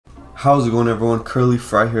How's it going, everyone? Curly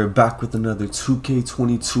Fry here, back with another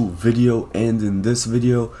 2K22 video, and in this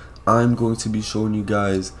video I'm going to be showing you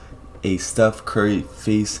guys a Steph Curry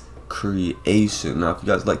face creation. Now if you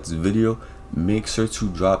guys like this video, make sure to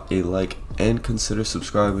drop a like and consider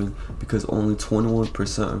subscribing, because only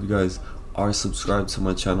 21% of you guys are subscribed to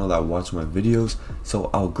my channel that watch my videos, so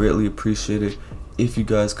I'll greatly appreciate it if you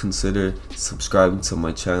guys consider subscribing to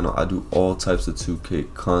my channel. I do all types of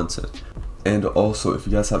 2K content. And also, if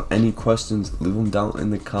you guys have any questions, leave them down in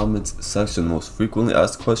the comments section. The most frequently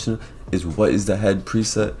asked question is, what is the head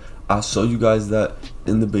preset? I'll show you guys that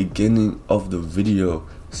in the beginning of the video.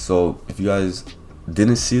 So if you guys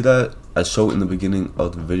didn't see that, I show it in the beginning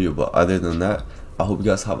of the video. But other than that, I hope you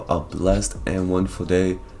guys have a blessed and wonderful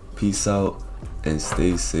day. Peace out and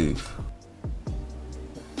stay safe.